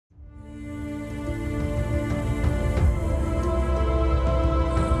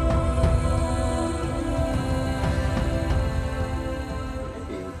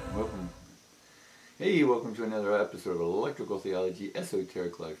Hey, welcome to another episode of Electrical Theology,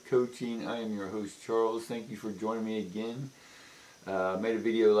 Esoteric Life Coaching. I am your host, Charles. Thank you for joining me again. Made a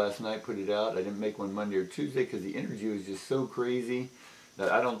video last night, put it out. I didn't make one Monday or Tuesday because the energy was just so crazy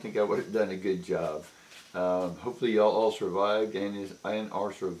that I don't think I would have done a good job. Hopefully y'all all survived and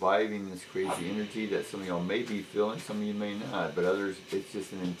are surviving this crazy energy that some of y'all may be feeling, some of you may not, but others, it's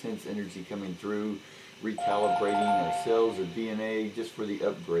just an intense energy coming through, recalibrating our cells or DNA just for the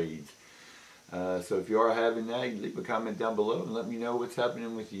upgrades. So if you are having that, you leave a comment down below and let me know what's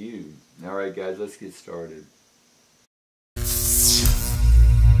happening with you. Alright guys, let's get started.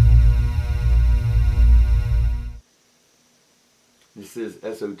 This is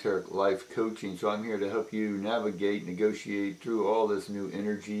Esoteric Life Coaching, so I'm here to help you navigate, negotiate through all this new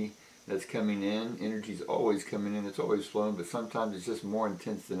energy that's coming in. Energy's always coming in, it's always flowing, but sometimes it's just more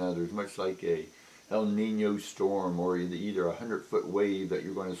intense than others, much like a El Nino storm or either a 100-foot wave that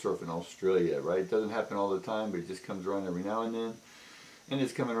you're going to surf in Australia, right? It doesn't happen all the time, but it just comes around every now and then. And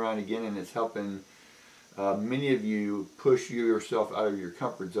it's coming around again, and it's helping many of you push yourself out of your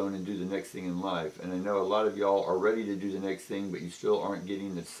comfort zone and do the next thing in life. And I know a lot of y'all are ready to do the next thing, but you still aren't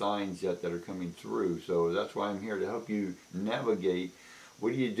getting the signs yet that are coming through. So that's why I'm here to help you navigate.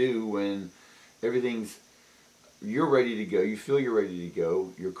 What do you do when you're ready to go, you feel you're ready to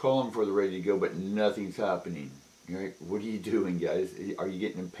go, you're calling for the ready to go, but nothing's happening, right? What are you doing, guys? Are you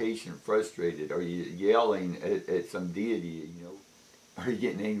getting impatient, frustrated? Are you yelling at some deity, you know? Are you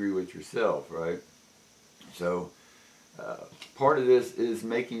getting angry with yourself, right? So, part of this is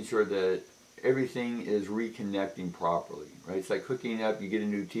making sure that everything is reconnecting properly, right? It's like hooking up, you get a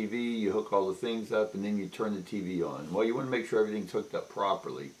new TV, you hook all the things up, and then you turn the TV on. Well, you want to make sure everything's hooked up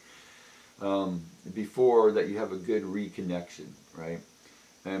properly. Before that you have a good reconnection, right?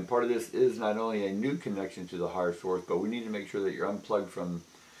 And part of this is not only a new connection to the higher source, but we need to make sure that you're unplugged from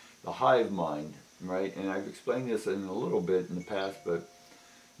the hive mind, right? And I've explained this in a little bit in the past, but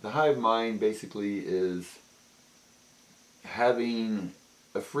the hive mind basically is having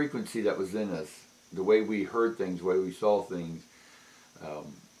a frequency that was in us, the way we heard things, the way we saw things,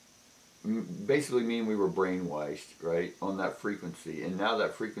 basically mean we were brainwashed, right, on that frequency. And now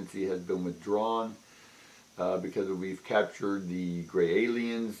that frequency has been withdrawn because we've captured the gray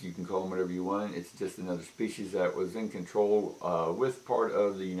aliens. You can call them whatever you want. It's just another species that was in control with part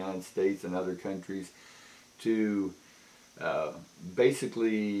of the United States and other countries to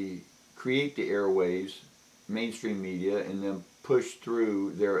basically create the airwaves, mainstream media, and then push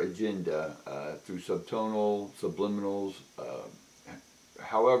through their agenda through subtonal, subliminals,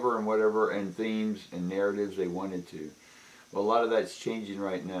 however and whatever, and themes and narratives they wanted to. Well, a lot of that's changing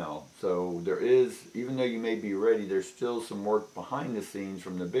right now. So there is, even though you may be ready, there's still some work behind the scenes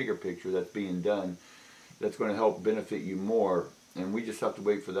from the bigger picture that's being done that's going to help benefit you more. And we just have to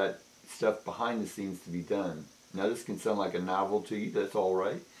wait for that stuff behind the scenes to be done. Now this can sound like a novel to you, that's all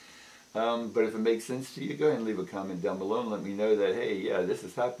right. But if it makes sense to you, go ahead and leave a comment down below and let me know that, hey, yeah, this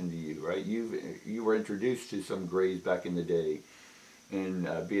has happened to you, right? You were introduced to some grays back in the day. And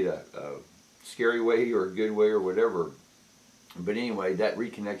be it a scary way or a good way or whatever. But anyway, that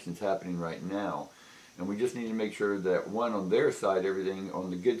reconnection is happening right now. And we just need to make sure that, one, on their side, everything on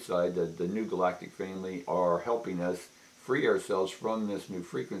the good side, the new galactic family are helping us free ourselves from this new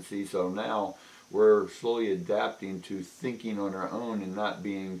frequency. So now we're slowly adapting to thinking on our own and not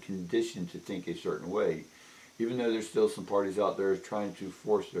being conditioned to think a certain way. Even though there's still some parties out there trying to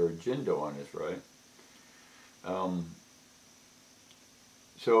force their agenda on us, right?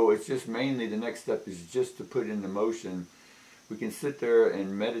 So it's just mainly the next step is just to put into motion. We can sit there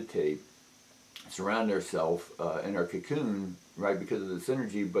and meditate, surround ourselves in our cocoon, right, because of this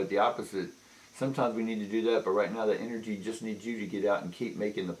energy, but the opposite, sometimes we need to do that, but right now that energy just needs you to get out and keep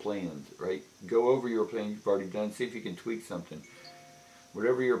making the plans, right? Go over your plans you've already done, see if you can tweak something.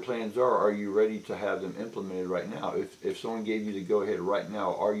 Whatever your plans are you ready to have them implemented right now? If someone gave you the go-ahead right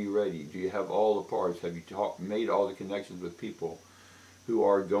now, are you ready? Do you have all the parts? Have you made all the connections with people who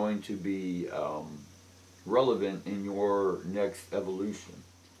are going to be relevant in your next evolution?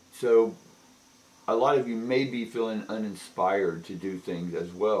 So a lot of you may be feeling uninspired to do things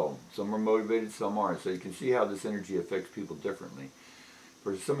as well. Some are motivated, some aren't. So you can see how this energy affects people differently.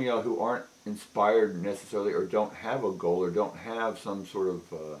 For some of y'all who aren't inspired necessarily, or don't have a goal, or don't have some sort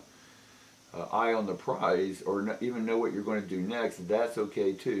of eye on the prize, or not even know what you're going to do next, that's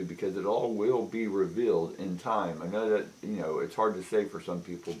okay too, because it all will be revealed in time. I know that, you know, it's hard to say for some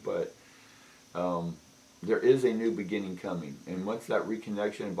people, but there is a new beginning coming. And once that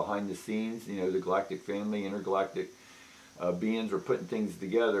reconnection behind the scenes, you know, the galactic family, intergalactic beings are putting things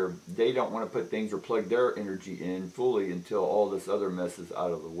together, they don't want to put things or plug their energy in fully until all this other mess is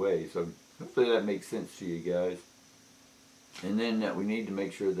out of the way. So Hopefully that makes sense to you guys. And then we need to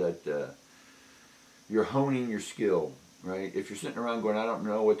make sure that you're honing your skill, right? If you're sitting around going, I don't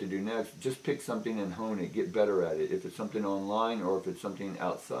know what to do next, just pick something and hone it. Get better at it. If it's something online or if it's something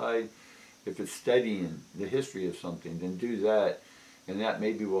outside, if it's studying the history of something, then do that. And that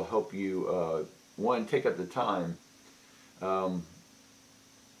maybe will help you, one, take up the time. But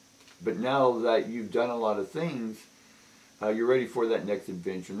now that you've done a lot of things, you're ready for that next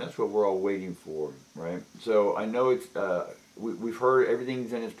adventure. And that's what we're all waiting for, right? So I know it's... we've heard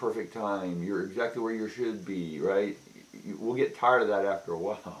everything's in its perfect time. You're exactly where you should be, right? We'll get tired of that after a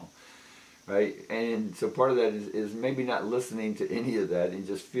while, right? And so part of that is maybe not listening to any of that and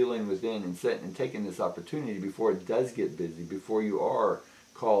just feeling within and setting and taking this opportunity before it does get busy, before you are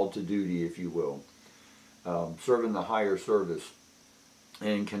called to duty, if you will, serving the higher service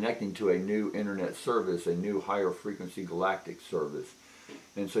and connecting to a new internet service, a new higher frequency galactic service.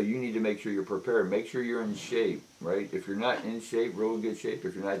 And so you need to make sure you're prepared. Make sure you're in shape, right? If you're not in shape, real good shape,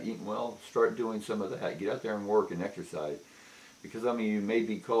 if you're not eating well, start doing some of that. Get out there and work and exercise. Because, I mean, you may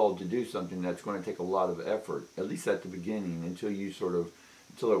be called to do something that's going to take a lot of effort, at least at the beginning, until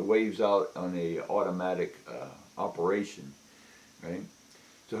it waves out on a automatic operation, right?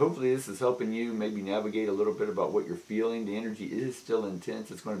 So hopefully this is helping you maybe navigate a little bit about what you're feeling. The energy is still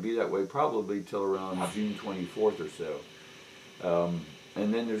intense. It's going to be that way probably till around June 24th or so.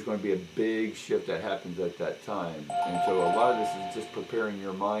 And then there's going to be a big shift that happens at that time. And so a lot of this is just preparing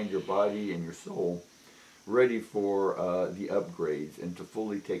your mind, your body, and your soul ready for the upgrades and to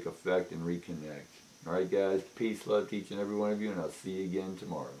fully take effect and reconnect. All right, guys. Peace, love to each and every one of you, and I'll see you again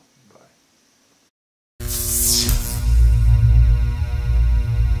tomorrow.